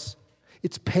somebody else.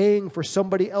 It's paying for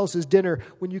somebody else's dinner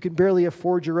when you can barely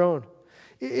afford your own.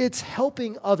 It's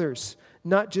helping others,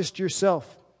 not just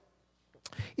yourself.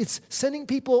 It's sending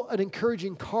people an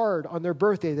encouraging card on their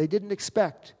birthday they didn't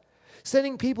expect.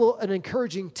 Sending people an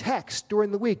encouraging text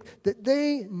during the week that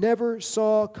they never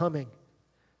saw coming.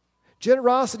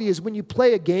 Generosity is when you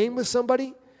play a game with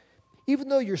somebody, even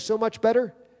though you're so much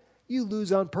better, you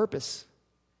lose on purpose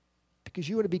because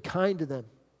you want to be kind to them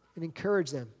and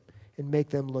encourage them and make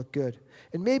them look good.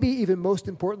 And maybe even most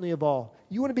importantly of all,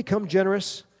 you want to become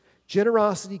generous.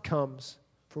 Generosity comes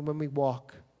from when we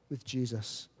walk with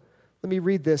Jesus. Let me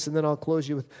read this and then I'll close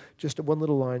you with just one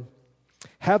little line.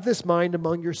 Have this mind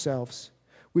among yourselves,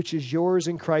 which is yours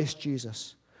in Christ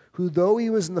Jesus, who though he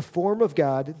was in the form of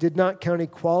God, did not count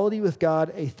equality with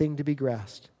God a thing to be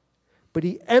grasped. But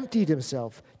he emptied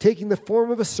himself, taking the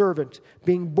form of a servant,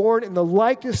 being born in the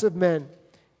likeness of men,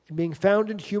 and being found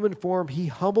in human form, he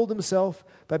humbled himself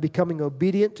by becoming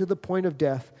obedient to the point of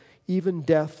death, even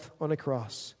death on a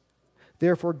cross.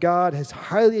 Therefore God has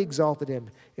highly exalted him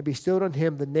and bestowed on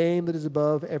him the name that is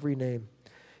above every name.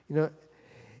 You know,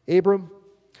 Abram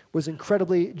was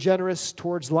incredibly generous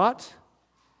towards Lot,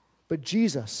 but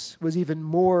Jesus was even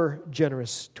more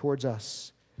generous towards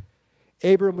us.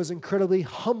 Abram was incredibly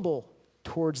humble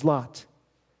towards Lot,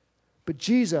 but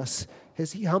Jesus,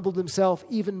 he humbled himself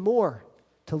even more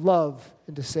to love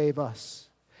and to save us.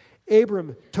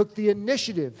 Abram took the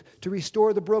initiative to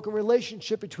restore the broken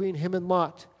relationship between him and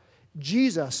Lot.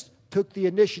 Jesus took the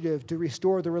initiative to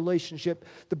restore the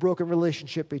broken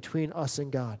relationship between us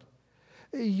and God.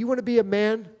 You want to be a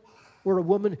man or a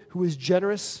woman who is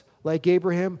generous like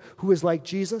Abraham, who is like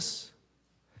Jesus?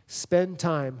 Spend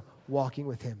time walking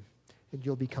with him, and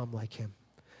you'll become like him.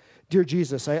 Dear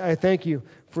Jesus, I thank you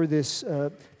for this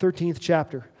 13th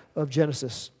chapter of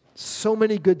Genesis. So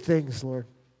many good things, Lord.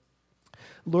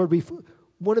 Lord, we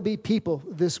want to be people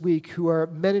this week who are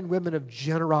men and women of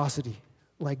generosity,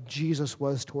 like Jesus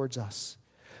was towards us.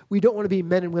 We don't want to be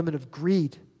men and women of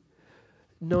greed,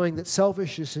 knowing that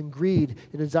selfishness and greed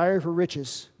and desire for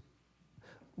riches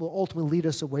will ultimately lead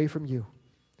us away from you.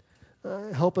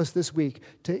 Help us this week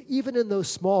to, even in those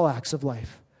small acts of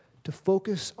life, to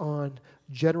focus on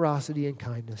generosity and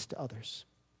kindness to others.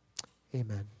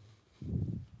 Amen.